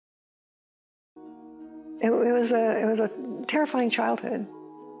It was a terrifying childhood.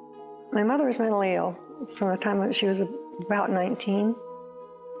 My mother was mentally ill from the time that she was about 19.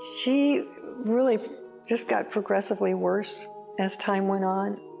 She really just got progressively worse as time went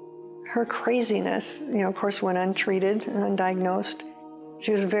on. Her craziness, of course, went untreated and undiagnosed.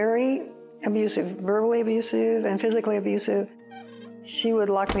 She was very abusive, verbally abusive and physically abusive. She would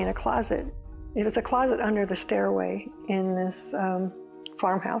lock me in a closet. It was a closet under the stairway in this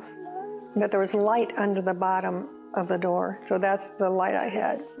farmhouse. But there was light under the bottom of the door, so that's the light I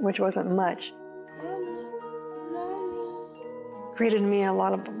had, which wasn't much. Created me a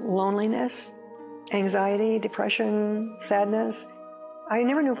lot of loneliness, anxiety, depression, sadness. I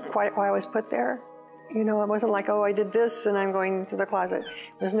never knew quite why I was put there. It wasn't like, oh, I did this and I'm going to the closet.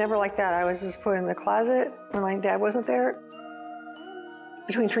 It was never like that. I was just put in the closet when my dad wasn't there.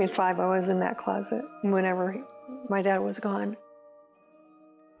 Between 3 and 5, I was in that closet whenever my dad was gone.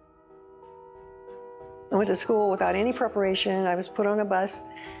 I went to school without any preparation. I was put on a bus,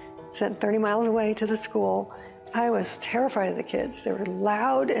 sent 30 miles away to the school. I was terrified of the kids. They were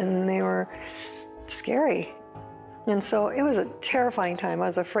loud and they were scary. And so it was a terrifying time. I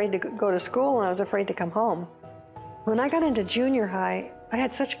was afraid to go to school and I was afraid to come home. When I got into junior high, I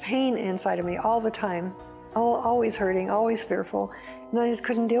had such pain inside of me all the time, always hurting, always fearful. And I just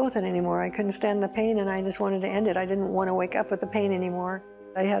couldn't deal with it anymore. I couldn't stand the pain and I just wanted to end it. I didn't want to wake up with the pain anymore.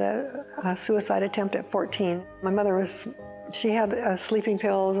 I had a suicide attempt at 14. My mother she had sleeping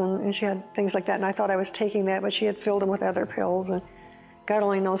pills and she had things like that, and I thought I was taking that, but she had filled them with other pills, and God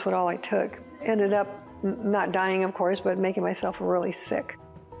only knows what all I took. Ended up not dying, of course, but making myself really sick.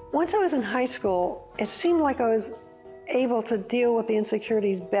 Once I was in high school, it seemed like I was able to deal with the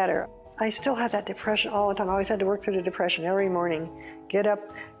insecurities better. I still had that depression all the time. I always had to work through the depression every morning, get up,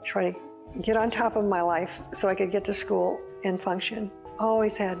 try to get on top of my life so I could get to school and function.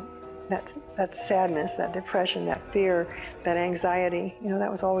 Always had that sadness, that depression, that fear, that anxiety. That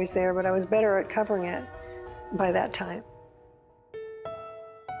was always there, but I was better at covering it by that time.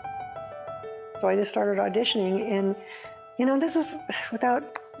 So I just started auditioning, and this is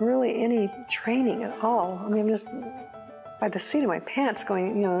without really any training at all. I mean, I'm just by the seat of my pants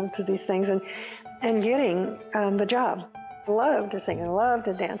going, to these things and getting the job. I loved to sing, I loved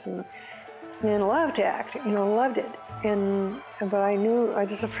to dance, and loved to act, loved it. But I knew, I was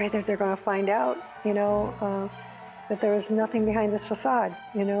just afraid that they're going to find out, that there was nothing behind this facade.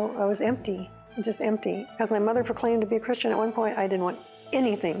 I was empty, just empty. Because my mother proclaimed to be a Christian at one point, I didn't want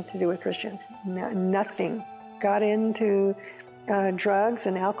anything to do with Christians, nothing. Got into drugs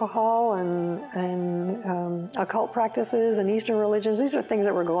and alcohol and occult practices and Eastern religions. These are things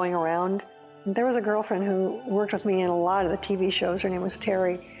that were going around. There was a girlfriend who worked with me in a lot of the TV shows. Her name was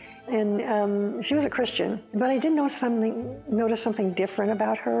Terry. And she was a Christian, but I did notice something different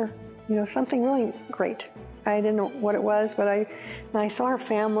about her, something really great. I didn't know what it was, but I saw her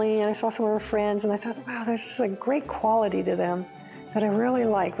family and I saw some of her friends, and I thought, wow, there's just a great quality to them that I really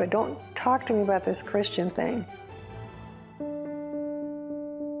like, but don't talk to me about this Christian thing.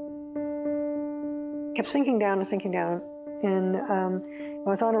 Kept sinking down, and I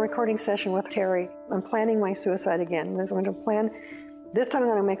was on a recording session with Terry. I'm planning my suicide again. I was going to plan. This time I'm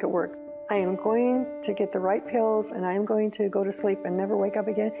going to make it work. I am going to get the right pills and I am going to go to sleep and never wake up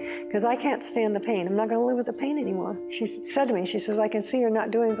again because I can't stand the pain. I'm not going to live with the pain anymore. She said to me, she says, I can see you're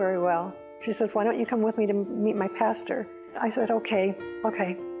not doing very well. She says, why don't you come with me to meet my pastor? I said, okay, I'll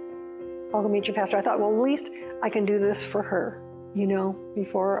go meet your pastor. I thought, well, at least I can do this for her,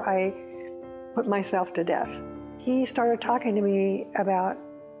 before I put myself to death. He started talking to me about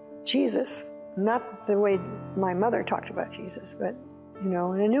Jesus, not the way my mother talked about Jesus, but in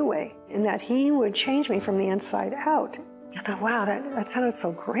a new way, and that he would change me from the inside out. I thought, wow, that sounded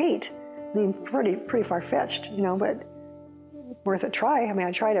so great. I mean, pretty far-fetched, but worth a try. I mean,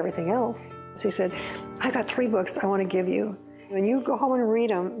 I tried everything else. So he said, I've got 3 books I want to give you. And you go home and read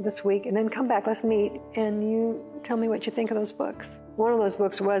them this week, and then come back, let's meet, and you tell me what you think of those books. One of those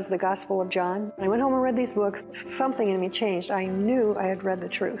books was the Gospel of John. I went home and read these books. Something in me changed. I knew I had read the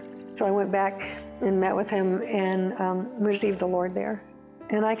truth. So I went back and met with him and received the Lord there.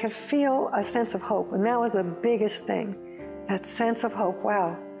 And I could feel a sense of hope, and that was the biggest thing, that sense of hope.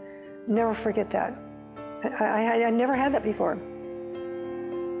 Wow, never forget that. I never had that before.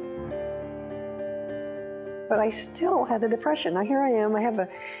 But I still had the depression. Now here I am, I have an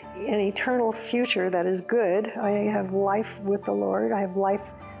eternal future that is good. I have life with the Lord. I have life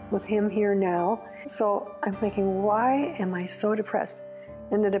with Him here now. So I'm thinking, why am I so depressed?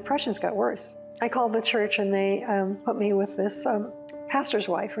 And the depression's got worse. I called the church and they put me with this pastor's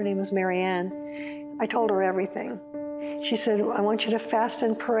wife. Her name was Marianne. I told her everything. She said, I want you to fast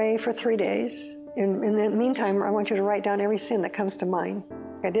and pray for 3 days. In the meantime, I want you to write down every sin that comes to mind.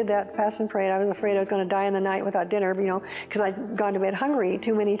 I did that, fasted and prayed. I was afraid I was going to die in the night without dinner, because I'd gone to bed hungry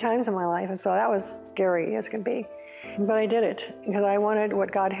too many times in my life. And so that was scary as could be. But I did it because I wanted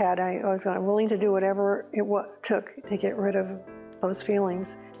what God had. I was willing to do whatever it took to get rid of those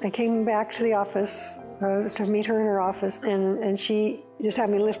feelings. I came back to the office to meet her in her office, and she just had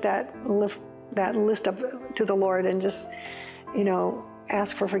me lift that list up to the Lord and just,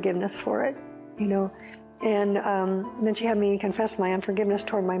 ask for forgiveness for it, And then she had me confess my unforgiveness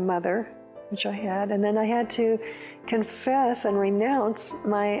toward my mother, which I had. And then I had to confess and renounce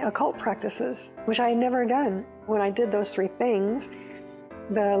my occult practices, which I had never done. When I did those 3 things,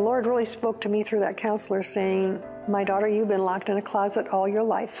 the Lord really spoke to me through that counselor saying, my daughter, you've been locked in a closet all your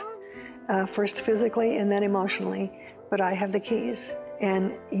life, first physically and then emotionally, but I have the keys.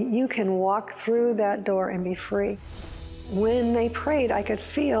 And you can walk through that door and be free. When they prayed, I could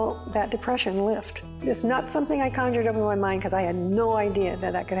feel that depression lift. It's not something I conjured up in my mind because I had no idea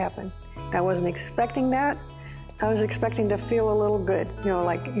that could happen. I wasn't expecting that. I was expecting to feel a little good,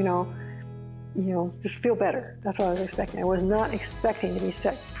 just feel better. That's what I was expecting. I was not expecting to be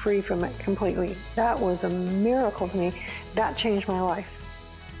set free from it completely. That was a miracle to me. That changed my life.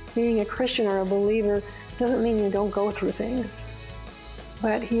 Being a Christian or a believer doesn't mean you don't go through things,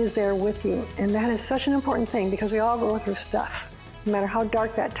 but He is there with you. And that is such an important thing because we all go through stuff. No matter how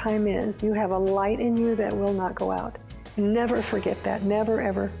dark that time is, you have a light in you that will not go out. Never forget that. Never,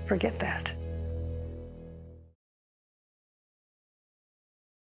 ever forget that.